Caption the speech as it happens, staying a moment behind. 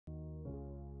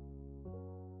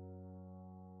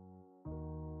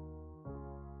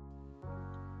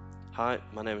Hi,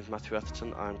 my name is Matthew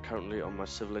Atherton. I am currently on my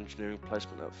civil engineering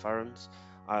placement at Farrans.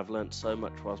 I have learnt so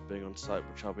much whilst being on site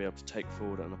which I'll be able to take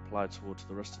forward and apply towards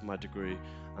the rest of my degree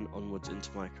and onwards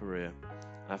into my career.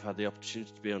 I've had the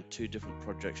opportunity to be on two different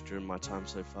projects during my time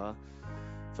so far,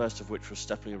 first of which was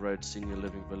Stepping Road Senior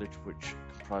Living Village, which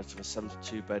comprised of a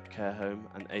 72-bed care home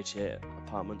and 88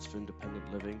 apartments for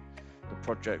independent living. The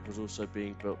project was also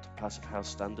being built to passive house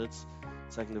standards,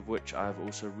 second of which I have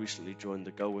also recently joined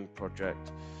the Gullwing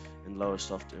project in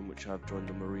Lowestoft, in which I have joined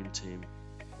the marine team.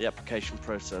 The application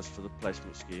process for the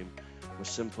placement scheme was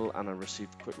simple and I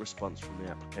received quick response from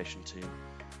the application team.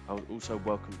 I was also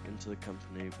welcomed into the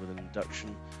company with an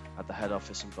induction at the head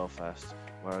office in Belfast,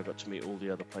 where I got to meet all the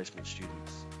other placement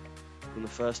students. From the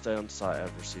first day on site,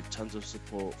 I've received tons of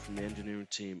support from the engineering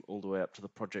team all the way up to the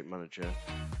project manager,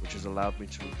 which has allowed me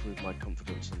to improve my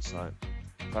confidence on site.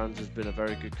 Farrans has been a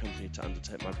very good company to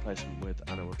undertake my placement with,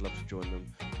 and I would love to join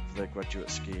them for their graduate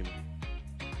scheme.